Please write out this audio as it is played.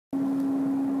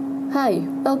Hi,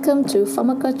 welcome to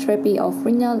pharmacotherapy of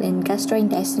renal and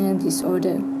gastrointestinal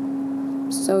disorder.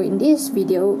 So in this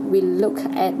video, we'll look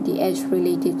at the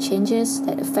age-related changes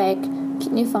that affect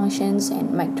kidney functions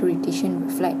and micturition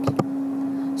reflex.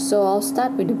 So I'll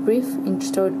start with a brief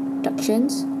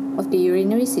introductions of the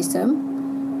urinary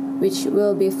system, which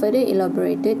will be further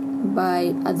elaborated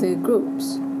by other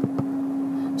groups.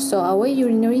 So our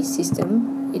urinary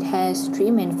system, it has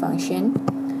three main functions,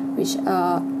 which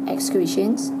are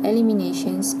excretions,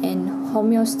 eliminations, and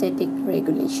homeostatic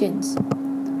regulations.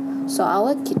 So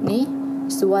our kidney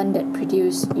is the one that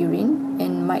produces urine,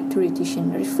 and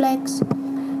micturition reflex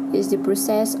is the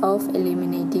process of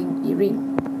eliminating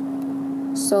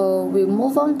urine. So we'll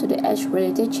move on to the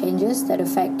age-related changes that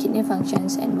affect kidney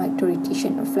functions and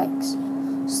micturition reflex.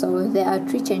 So there are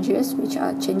three changes, which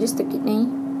are changes to kidney,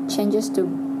 changes to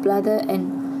bladder,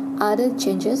 and other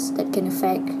changes that can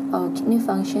affect our kidney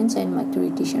functions and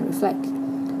micturition reflex.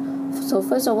 So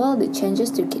first of all, the changes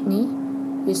to kidney,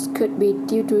 this could be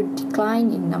due to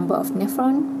decline in number of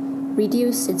nephron,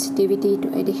 reduced sensitivity to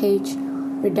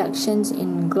ADH, reductions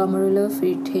in glomerular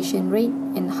filtration rate,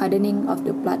 and hardening of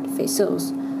the blood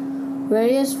vessels.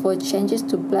 Whereas for changes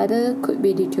to bladder could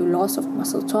be due to loss of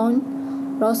muscle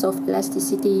tone, loss of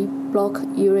elasticity, blocked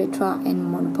urethra,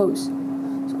 and menopause.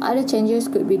 Other changes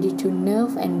could be due to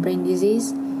nerve and brain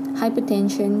disease,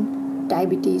 hypertension,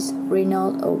 diabetes,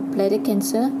 renal or bladder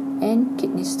cancer, and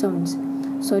kidney stones.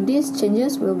 So these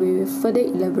changes will be further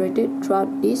elaborated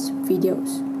throughout these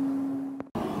videos.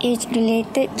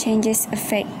 Age-related changes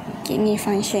affect kidney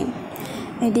function.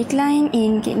 A decline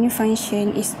in kidney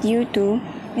function is due to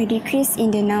a decrease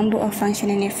in the number of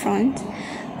functional nephrons,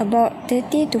 about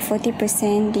 30 to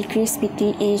 40% decrease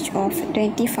between age of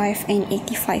 25 and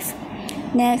 85.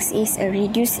 Next is a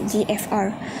reduced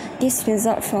GFR. This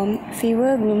results from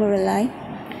fewer glomeruli,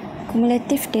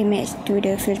 cumulative damage to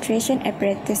the filtration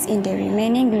apparatus in the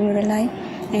remaining glomeruli,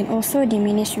 and also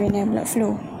diminished renal blood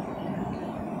flow.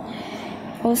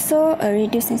 Also, a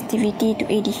reduced sensitivity to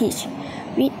ADH.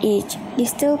 With age,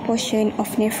 distal portion of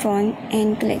nephron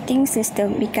and collecting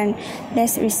system become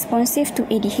less responsive to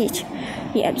ADH.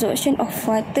 The absorption of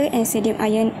water and sodium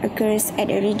ion occurs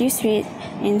at a reduced rate,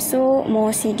 and so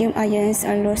more sodium ions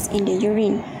are lost in the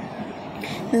urine.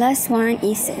 The last one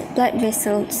is blood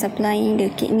vessel supplying the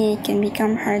kidney can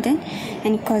become hardened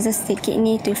and causes the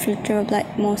kidney to filter blood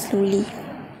more slowly.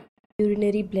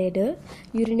 Urinary bladder.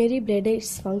 Urinary bladder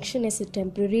is function as a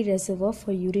temporary reservoir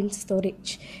for urine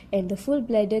storage, and the full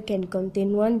bladder can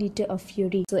contain 1 liter of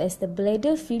urine. So as the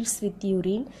bladder fills with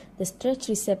urine, the stretch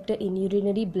receptor in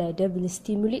urinary bladder will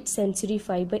stimulate sensory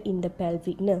fiber in the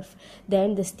pelvic nerve.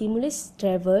 Then the stimulus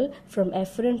travel from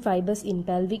afferent fibers in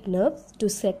pelvic nerve to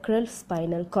sacral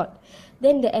spinal cord.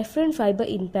 Then the afferent fiber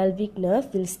in pelvic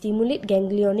nerve will stimulate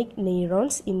ganglionic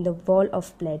neurons in the wall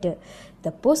of bladder.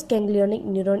 The postganglionic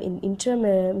neuron in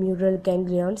intramural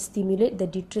ganglion stimulate the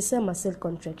detrusor muscle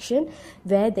contraction,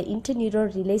 where the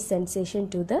interneuron relays sensation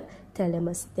to the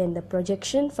thalamus. Then the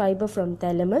projection fiber from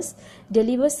thalamus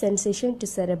delivers sensation to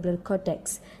cerebral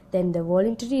cortex. Then the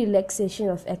voluntary relaxation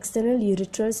of external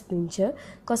urethral sphincter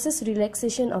causes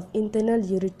relaxation of internal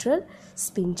urethral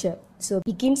sphincter. So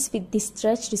begins with this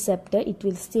stretch receptor, it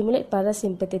will stimulate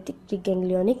parasympathetic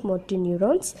preganglionic motor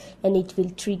neurons, and it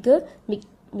will trigger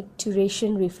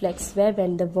micturition reflex, where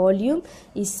when the volume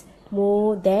is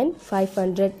more than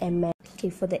 500 ml. Okay,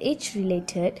 for the age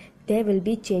related, there will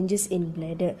be changes in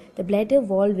bladder. The bladder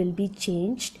wall will be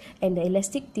changed, and the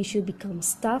elastic tissue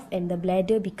becomes tough, and the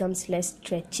bladder becomes less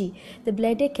stretchy. The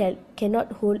bladder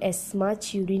cannot hold as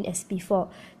much urine as before,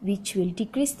 which will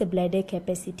decrease the bladder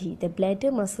capacity. The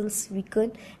bladder muscles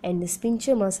weaken, and the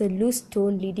sphincter muscle lose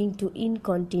tone, leading to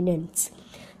incontinence.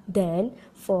 Then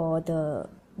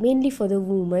mainly for the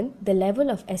woman, the level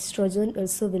of estrogen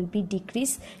also will be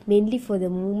decreased, mainly for the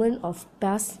woman of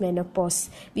past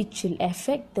menopause, which will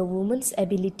affect the woman's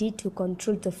ability to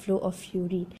control the flow of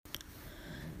urine.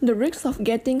 The risks of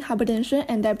getting hypertension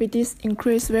and diabetes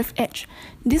increase with age.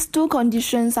 These two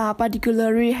conditions are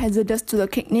particularly hazardous to the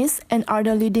kidneys and are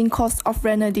the leading cause of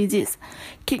renal disease.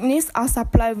 Kidneys are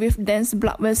supplied with dense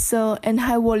blood vessels and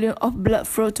high volume of blood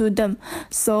flow to them.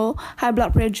 So, high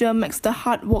blood pressure makes the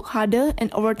heart work harder,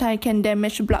 and over time can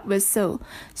damage blood vessels.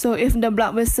 So, if the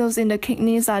blood vessels in the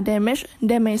kidneys are damaged,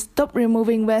 they may stop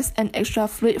removing waste and extra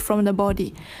fluid from the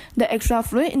body. The extra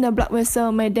fluid in the blood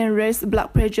vessel may then raise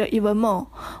blood pressure even more.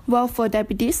 While for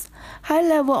diabetes, high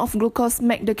level of glucose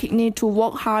make the kidney to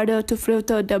work harder to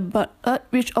filter the blood,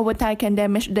 which over time can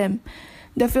damage them.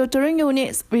 The filtering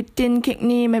units within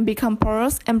kidney may become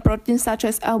porous, and proteins such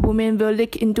as albumin will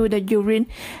leak into the urine,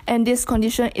 and this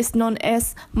condition is known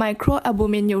as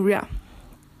microalbuminuria.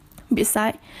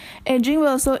 Besides, aging will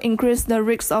also increase the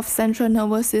risk of central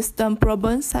nervous system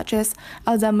problems such as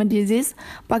Alzheimer's disease,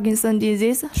 Parkinson's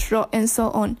disease, stroke, and so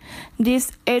on.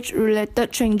 These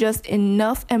age-related changes in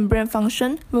nerve and brain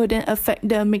function will then affect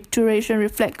the micturition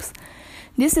reflex.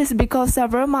 This is because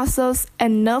several muscles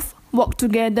and nerves work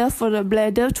together for the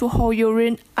bladder to hold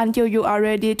urine until you are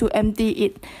ready to empty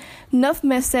it. Nerve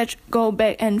message go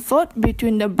back and forth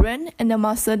between the brain and the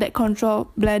muscle that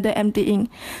control bladder emptying.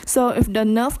 So if the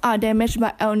nerves are damaged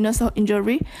by illness or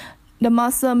injury, the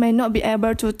muscle may not be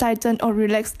able to tighten or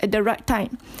relax at the right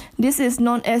time. This is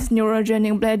known as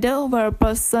neurogenic bladder, where a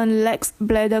person lacks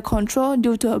bladder control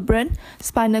due to a brain,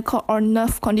 spinal cord, or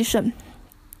nerve condition.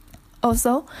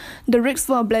 Also, the risk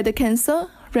for bladder cancer,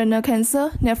 renal cancer,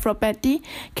 nephropathy,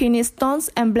 kidney stones,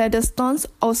 and bladder stones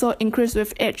also increase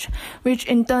with age, which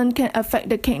in turn can affect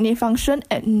the kidney function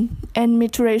and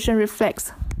micturition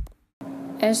reflex.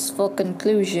 As for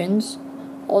conclusions,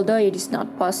 although it is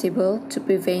not possible to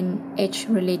prevent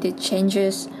age-related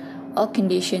changes or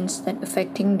conditions that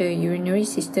affecting the urinary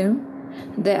system,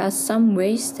 there are some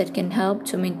ways that can help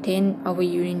to maintain our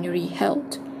urinary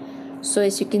health. So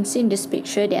as you can see in this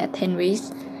picture, there are 10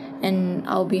 ways, and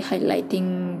I'll be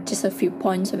highlighting just a few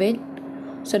points of it.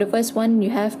 So the first one, you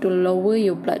have to lower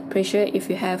your blood pressure if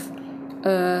you have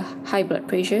high blood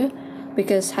pressure,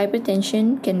 because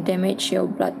hypertension can damage your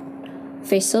blood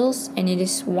vessels, and it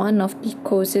is one of the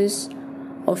causes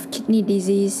of kidney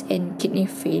disease and kidney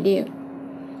failure.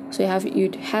 So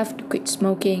you'd have to quit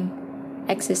smoking,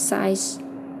 exercise,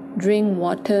 drink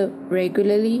water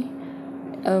regularly,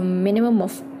 a minimum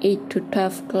of 8 to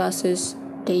 12 glasses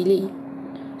daily.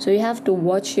 So you have to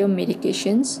watch your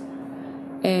medications.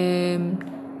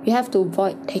 You have to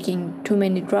avoid taking too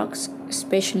many drugs,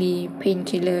 especially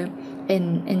painkiller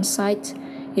and NSAIDs,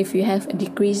 if you have a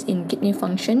decrease in kidney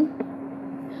function.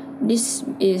 This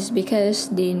is because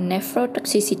the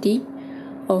nephrotoxicity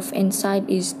of NSAID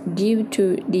is due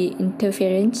to the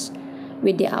interference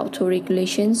with the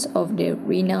autoregulations of the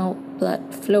renal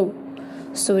blood flow.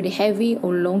 So the heavy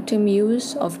or long-term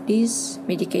use of these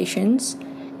medications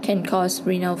can cause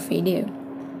renal failure.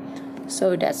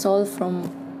 So that's all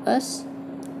from us.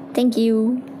 Thank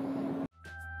you.